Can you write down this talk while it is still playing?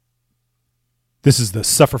This is the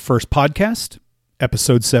Suffer First Podcast,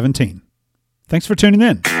 episode 17. Thanks for tuning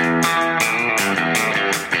in.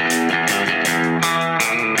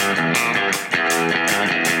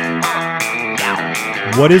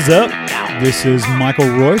 What is up? This is Michael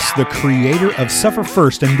Royce, the creator of Suffer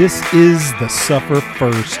First, and this is the Suffer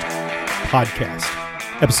First Podcast,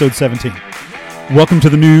 episode 17. Welcome to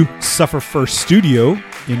the new Suffer First studio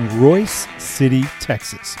in Royce City,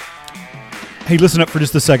 Texas. Hey, listen up for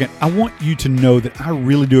just a second. I want you to know that I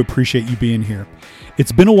really do appreciate you being here.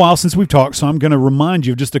 It's been a while since we've talked, so I'm going to remind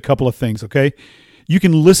you of just a couple of things, okay? You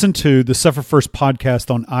can listen to the Suffer First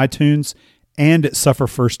podcast on iTunes and at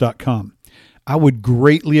sufferfirst.com. I would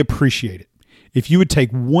greatly appreciate it if you would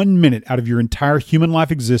take 1 minute out of your entire human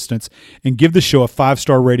life existence and give the show a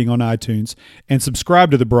 5-star rating on iTunes and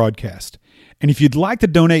subscribe to the broadcast. And if you'd like to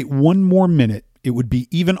donate one more minute, it would be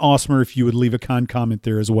even awesomer if you would leave a kind comment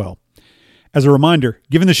there as well. As a reminder,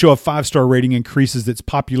 giving the show a 5-star rating increases its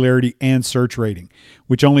popularity and search rating,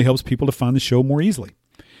 which only helps people to find the show more easily.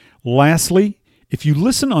 Lastly, if you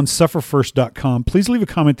listen on sufferfirst.com, please leave a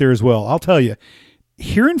comment there as well. I'll tell you,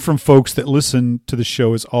 hearing from folks that listen to the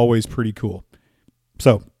show is always pretty cool.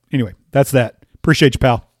 So anyway, that's that. Appreciate you,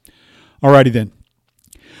 pal. Alrighty then.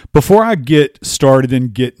 Before I get started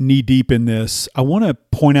and get knee deep in this, I want to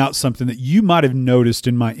point out something that you might have noticed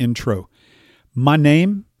in my intro. My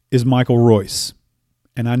name is Michael Royce,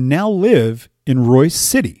 and I now live in Royce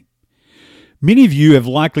City. Many of you have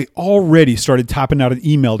likely already started typing out an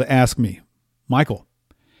email to ask me, Michael,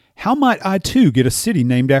 how might I too get a city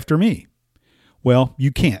named after me? Well,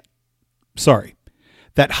 you can't. Sorry.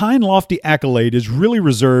 That high and lofty accolade is really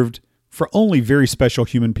reserved for only very special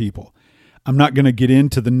human people. I'm not going to get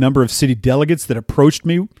into the number of city delegates that approached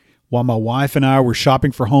me while my wife and I were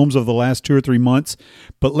shopping for homes over the last 2 or 3 months,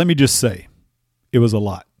 but let me just say, it was a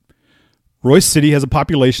lot. Royce City has a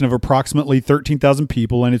population of approximately 13,000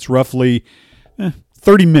 people, and it's roughly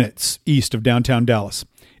 30 minutes east of downtown Dallas.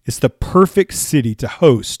 It's the perfect city to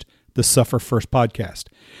host the Suffer First podcast.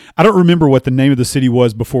 I don't remember what the name of the city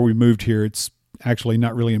was before we moved here. It's actually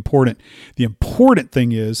not really important. The important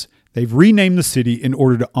thing is they've renamed the city in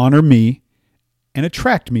order to honor me and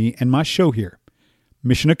attract me and my show here.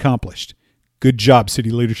 Mission accomplished. Good job, city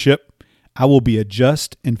leadership. I will be a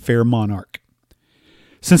just and fair monarch.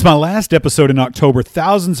 Since my last episode in October,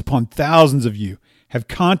 thousands upon thousands of you have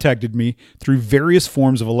contacted me through various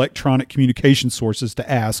forms of electronic communication sources to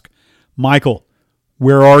ask, Michael,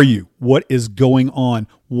 where are you? What is going on?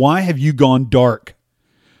 Why have you gone dark?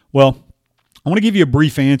 Well, I want to give you a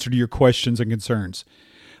brief answer to your questions and concerns.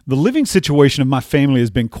 The living situation of my family has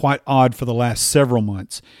been quite odd for the last several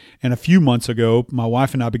months, and a few months ago, my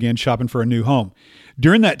wife and I began shopping for a new home.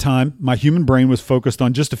 During that time, my human brain was focused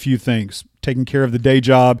on just a few things, taking care of the day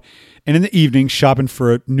job, and in the evening, shopping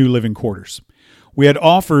for new living quarters. We had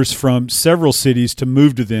offers from several cities to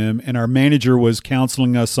move to them, and our manager was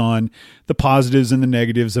counseling us on the positives and the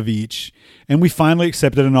negatives of each, and we finally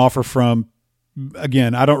accepted an offer from,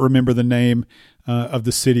 again, I don't remember the name of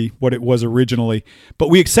the city, what it was originally, but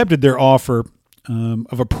we accepted their offer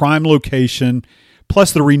of a prime location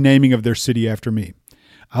plus the renaming of their city after me.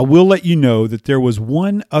 I will let you know that there was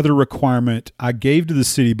one other requirement I gave to the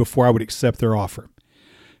city before I would accept their offer.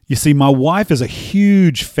 You see, my wife is a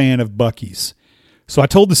huge fan of Buc-ee's, so I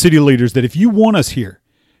told the city leaders that if you want us here,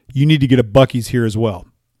 you need to get a Buc-ee's here as well.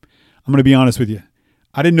 I'm going to be honest with you.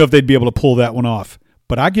 I didn't know if they'd be able to pull that one off,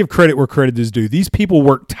 but I give credit where credit is due. These people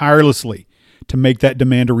worked tirelessly to make that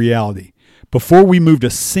demand a reality. Before we moved a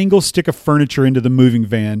single stick of furniture into the moving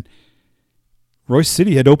van, Royce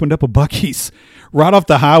City had opened up a Buc-ee's right off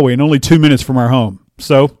the highway and only 2 minutes from our home.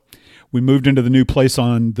 So we moved into the new place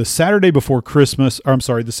on the Saturday before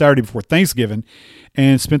the Saturday before Thanksgiving,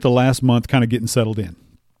 and spent the last month kind of getting settled in.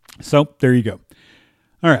 So there you go.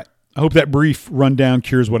 All right. I hope that brief rundown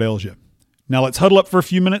cures what ails you. Now let's huddle up for a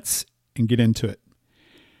few minutes and get into it.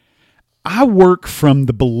 I work from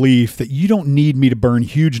the belief that you don't need me to burn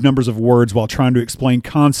huge numbers of words while trying to explain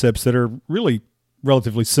concepts that are really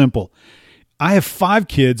relatively simple. I have 5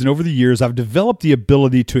 kids, and over the years, I've developed the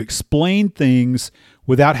ability to explain things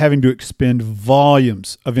without having to expend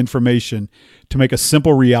volumes of information to make a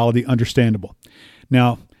simple reality understandable.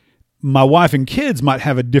 Now, my wife and kids might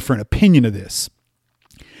have a different opinion of this.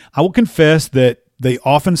 I will confess that they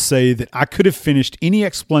often say that I could have finished any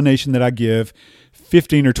explanation that I give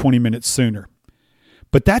 15 or 20 minutes sooner.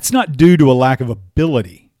 But that's not due to a lack of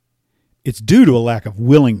ability. It's due to a lack of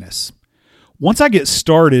willingness. Once I get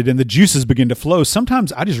started and the juices begin to flow,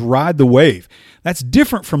 sometimes I just ride the wave. That's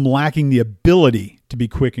different from lacking the ability to be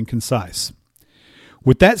quick and concise.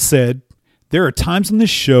 With that said, There are times on this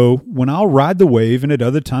show when I'll ride the wave, and at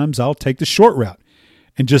other times I'll take the short route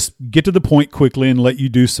and just get to the point quickly and let you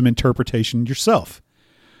do some interpretation yourself.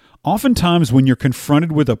 Oftentimes when you're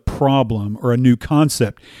confronted with a problem or a new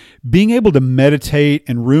concept, being able to meditate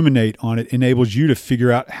and ruminate on it enables you to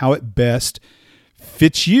figure out how it best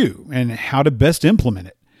fits you and how to best implement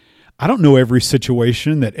it. I don't know every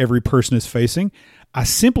situation that every person is facing. I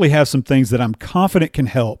simply have some things that I'm confident can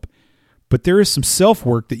help, but there is some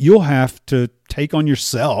self-work that you'll have to take on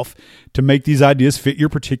yourself to make these ideas fit your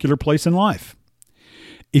particular place in life.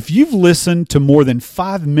 If you've listened to more than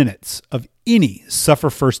 5 minutes of any Suffer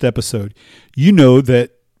First episode, you know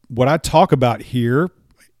that what I talk about here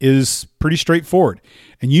is pretty straightforward.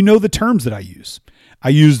 And you know the terms that I use. I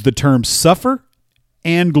use the terms suffer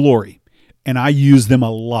and glory, and I use them a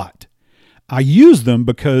lot. I use them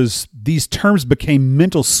because these terms became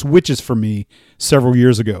mental switches for me several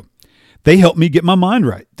years ago. They help me get my mind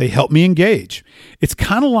right. They help me engage. It's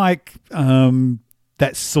kind of like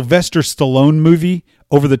that Sylvester Stallone movie,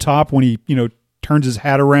 Over the Top, when he, turns his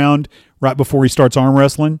hat around right before he starts arm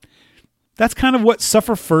wrestling. That's kind of what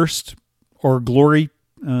suffer first or glory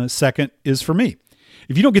second is for me.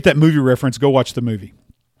 If you don't get that movie reference, go watch the movie.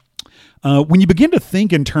 When you begin to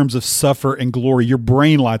think in terms of suffer and glory, your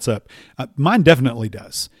brain lights up. Mine definitely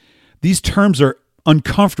does. These terms are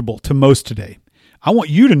uncomfortable to most today. I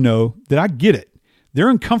want you to know that I get it. They're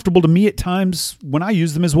uncomfortable to me at times when I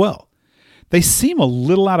use them as well. They seem a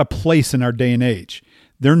little out of place in our day and age.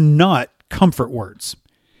 They're not comfort words.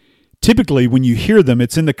 Typically, when you hear them,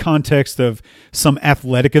 it's in the context of some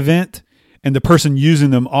athletic event, and the person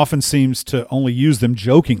using them often seems to only use them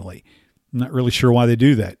jokingly. I'm not really sure why they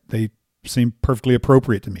do that. They seem perfectly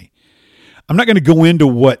appropriate to me. I'm not going to go into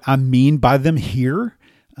what I mean by them here.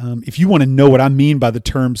 If you want to know what I mean by the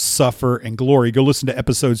terms suffer and glory, go listen to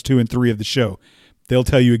episodes 2 and 3 of the show. They'll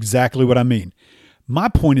tell you exactly what I mean. My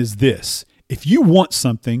point is this: if you want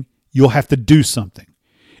something, you'll have to do something.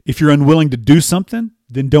 If you're unwilling to do something,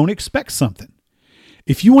 then don't expect something.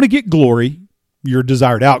 If you want to get glory, your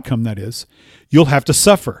desired outcome that is, you'll have to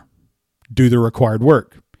suffer, do the required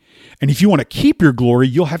work. And if you want to keep your glory,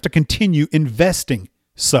 you'll have to continue investing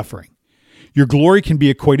suffering. Your glory can be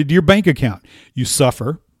equated to your bank account. You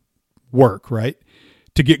suffer, work, right?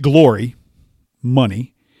 To get glory,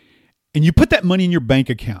 money, and you put that money in your bank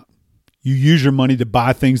account. You use your money to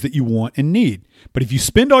buy things that you want and need. But if you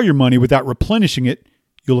spend all your money without replenishing it,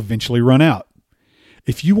 you'll eventually run out.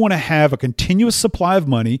 If you want to have a continuous supply of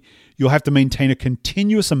money, you'll have to maintain a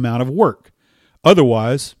continuous amount of work.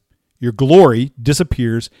 Otherwise, your glory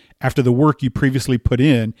disappears after the work you previously put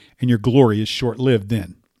in, and your glory is short-lived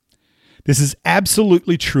then. This is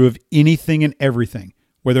absolutely true of anything and everything,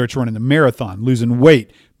 whether it's running a marathon, losing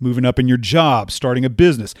weight, moving up in your job, starting a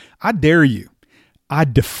business. I dare you, I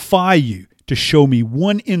defy you to show me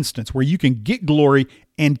one instance where you can get glory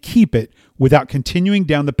and keep it without continuing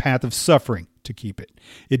down the path of suffering to keep it.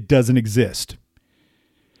 It doesn't exist.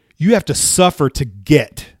 You have to suffer to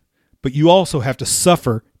get, but you also have to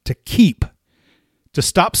suffer to keep. To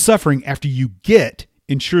stop suffering after you get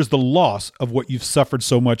ensures the loss of what you've suffered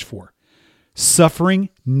so much for. Suffering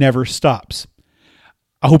never stops.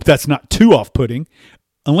 I hope that's not too off-putting.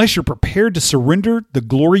 Unless you're prepared to surrender the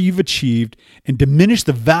glory you've achieved and diminish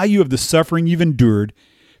the value of the suffering you've endured,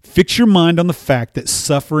 fix your mind on the fact that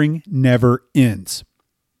suffering never ends.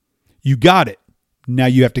 You got it. Now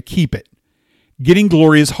you have to keep it. Getting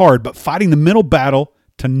glory is hard, but fighting the mental battle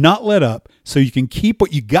to not let up so you can keep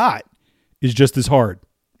what you got is just as hard,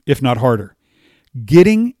 if not harder.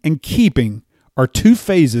 Getting and keeping are two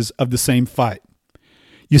phases of the same fight.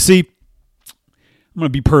 You see, I'm going to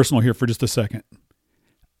be personal here for just a second.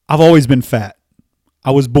 I've always been fat.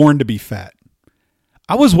 I was born to be fat.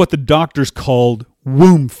 I was what the doctors called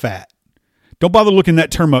womb fat. Don't bother looking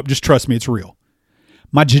that term up. Just trust me, it's real.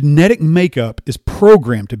 My genetic makeup is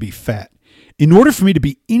programmed to be fat. In order for me to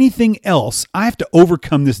be anything else, I have to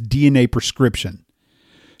overcome this DNA prescription.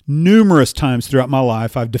 Numerous times throughout my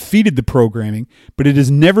life, I've defeated the programming, but it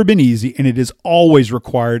has never been easy, and it has always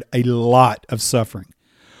required a lot of suffering.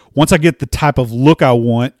 Once I get the type of look I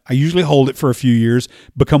want, I usually hold it for a few years,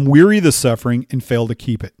 become weary of the suffering, and fail to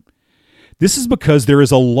keep it. This is because there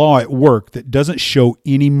is a law at work that doesn't show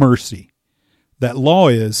any mercy. That law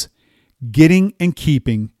is getting and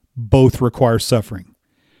keeping both require suffering.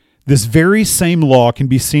 This very same law can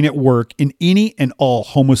be seen at work in any and all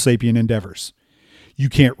Homo sapien endeavors. You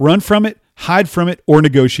can't run from it, hide from it, or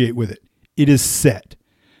negotiate with it. It is set.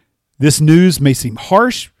 This news may seem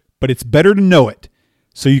harsh, but it's better to know it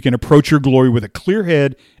so you can approach your glory with a clear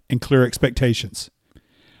head and clear expectations.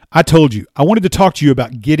 I told you, I wanted to talk to you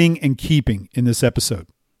about getting and keeping in this episode.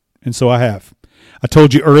 And so I have. I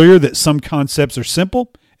told you earlier that some concepts are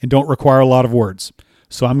simple and don't require a lot of words.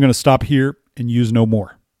 So I'm going to stop here and use no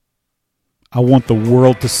more. I want the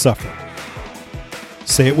world to suffer.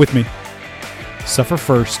 Say it with me. Suffer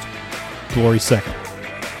first, glory second.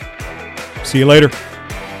 See you later.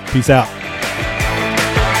 Peace out.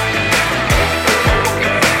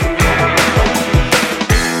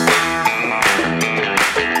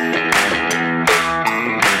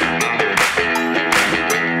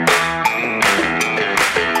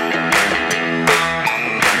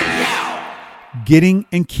 Getting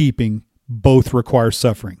and keeping both require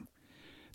suffering.